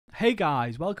Hey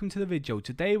guys, welcome to the video.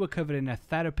 Today we're covering a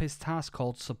therapist task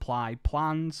called supply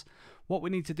plans. What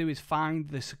we need to do is find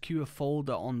the secure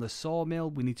folder on the Sawmill.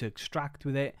 We need to extract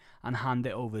with it and hand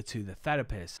it over to the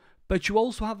therapist. But you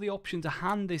also have the option to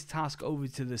hand this task over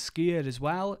to the skier as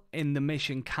well in the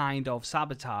mission kind of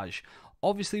Sabotage.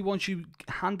 Obviously, once you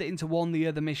hand it into one, the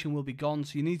other mission will be gone,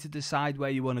 so you need to decide where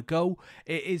you want to go.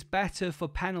 It is better for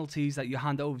penalties that you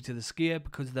hand over to the skier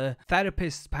because the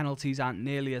therapist's penalties aren't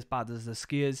nearly as bad as the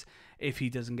skier's if he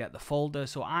doesn't get the folder.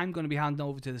 So I'm going to be handing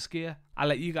over to the skier. I'll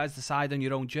let you guys decide on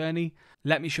your own journey.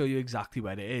 Let me show you exactly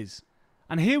where it is.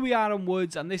 And here we are on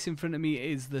woods, and this in front of me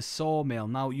is the Sawmill.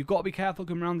 Now, you've got to be careful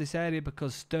coming around this area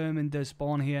because Sturman does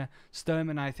spawn here.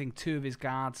 Sturman, I think, 2 of his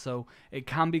guards, so it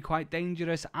can be quite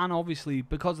dangerous. And obviously,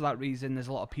 because of that reason, there's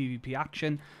a lot of PvP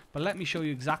action. But let me show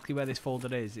you exactly where this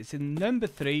folder is. It's in number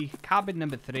 3, cabin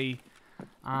number 3.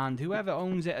 And whoever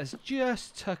owns it has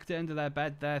just tucked it under their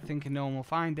bed there, thinking no one will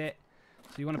find it.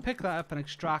 So you want to pick that up and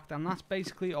extract, and that's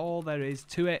basically all there is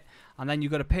to it. And then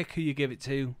you've got to pick who you give it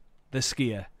to, the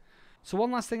skier. So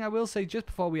one last thing I will say just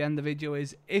before we end the video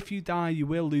is if you die you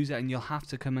will lose it and you'll have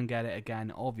to come and get it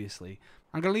again, obviously.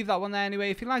 I'm going to leave that one there anyway.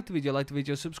 If you liked the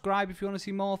video, subscribe if you want to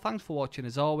see more. Thanks for watching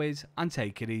as always, and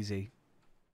take it easy.